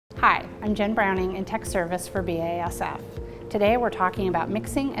Hi, I'm Jen Browning in Tech Service for BASF. Today we're talking about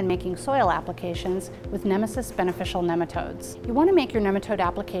mixing and making soil applications with Nemasys beneficial nematodes. You want to make your nematode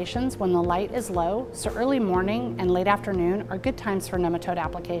applications when the light is low, so early morning and late afternoon are good times for nematode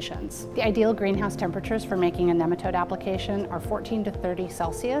applications. The ideal greenhouse temperatures for making a nematode application are 14 to 30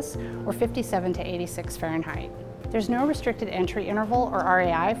 Celsius or 57 to 86 Fahrenheit. There's no restricted entry interval or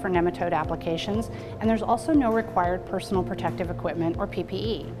RAI for nematode applications, and there's also no required personal protective equipment or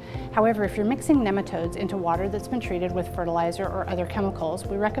PPE. However, if you're mixing nematodes into water that's been treated with fertilizer or other chemicals,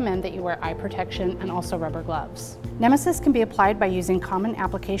 we recommend that you wear eye protection and also rubber gloves. Nemasys can be applied by using common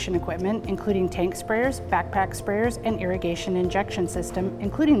application equipment, including tank sprayers, backpack sprayers, and irrigation injection system,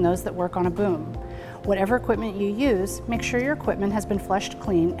 including those that work on a boom. Whatever equipment you use, make sure your equipment has been flushed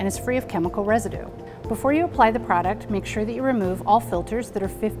clean and is free of chemical residue. Before you apply the product, make sure that you remove all filters that are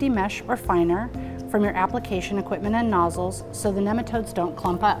 50 mesh or finer from your application equipment and nozzles so the nematodes don't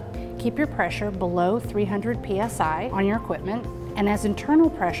clump up. Keep your pressure below 300 psi on your equipment, and as internal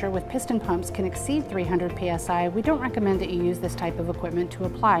pressure with piston pumps can exceed 300 psi, we don't recommend that you use this type of equipment to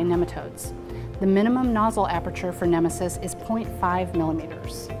apply nematodes. The minimum nozzle aperture for Nemasys is 0.5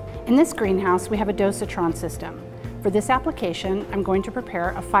 millimeters. In this greenhouse, we have a dosatron system. For this application, I'm going to prepare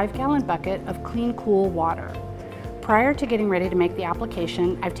a 5-gallon bucket of clean, cool water. Prior to getting ready to make the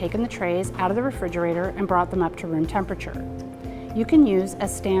application, I've taken the trays out of the refrigerator and brought them up to room temperature. You can use a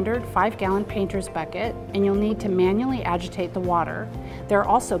standard 5-gallon painter's bucket, and you'll need to manually agitate the water. There are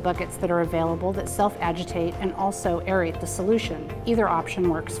also buckets that are available that self-agitate and also aerate the solution. Either option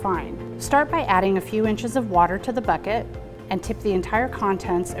works fine. Start by adding a few inches of water to the bucket and tip the entire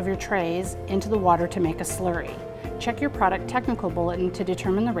contents of your trays into the water to make a slurry. Check your product technical bulletin to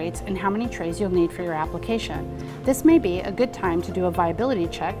determine the rates and how many trays you'll need for your application. This may be a good time to do a viability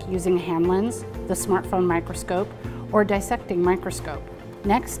check using a hand lens, the smartphone microscope, or a dissecting microscope.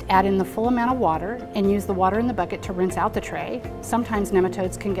 Next, add in the full amount of water and use the water in the bucket to rinse out the tray. Sometimes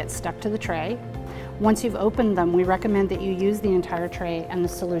nematodes can get stuck to the tray. Once you've opened them, we recommend that you use the entire tray and the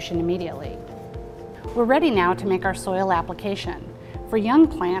solution immediately. We're ready now to make our soil application. For young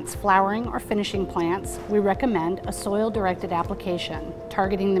plants, flowering or finishing plants, we recommend a soil-directed application,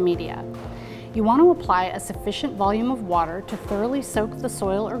 targeting the media. You want to apply a sufficient volume of water to thoroughly soak the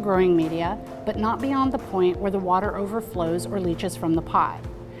soil or growing media, but not beyond the point where the water overflows or leaches from the pot.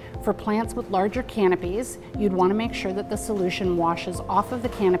 For plants with larger canopies, you'd want to make sure that the solution washes off of the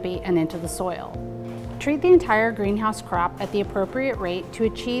canopy and into the soil. Treat the entire greenhouse crop at the appropriate rate to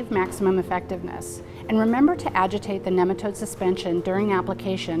achieve maximum effectiveness. And remember to agitate the nematode suspension during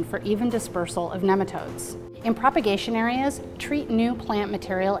application for even dispersal of nematodes. In propagation areas, treat new plant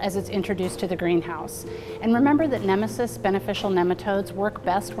material as it's introduced to the greenhouse. And remember that Nemasys beneficial nematodes work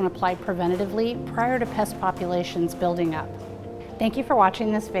best when applied preventatively prior to pest populations building up. Thank you for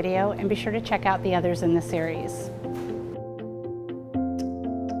watching this video, and be sure to check out the others in the series.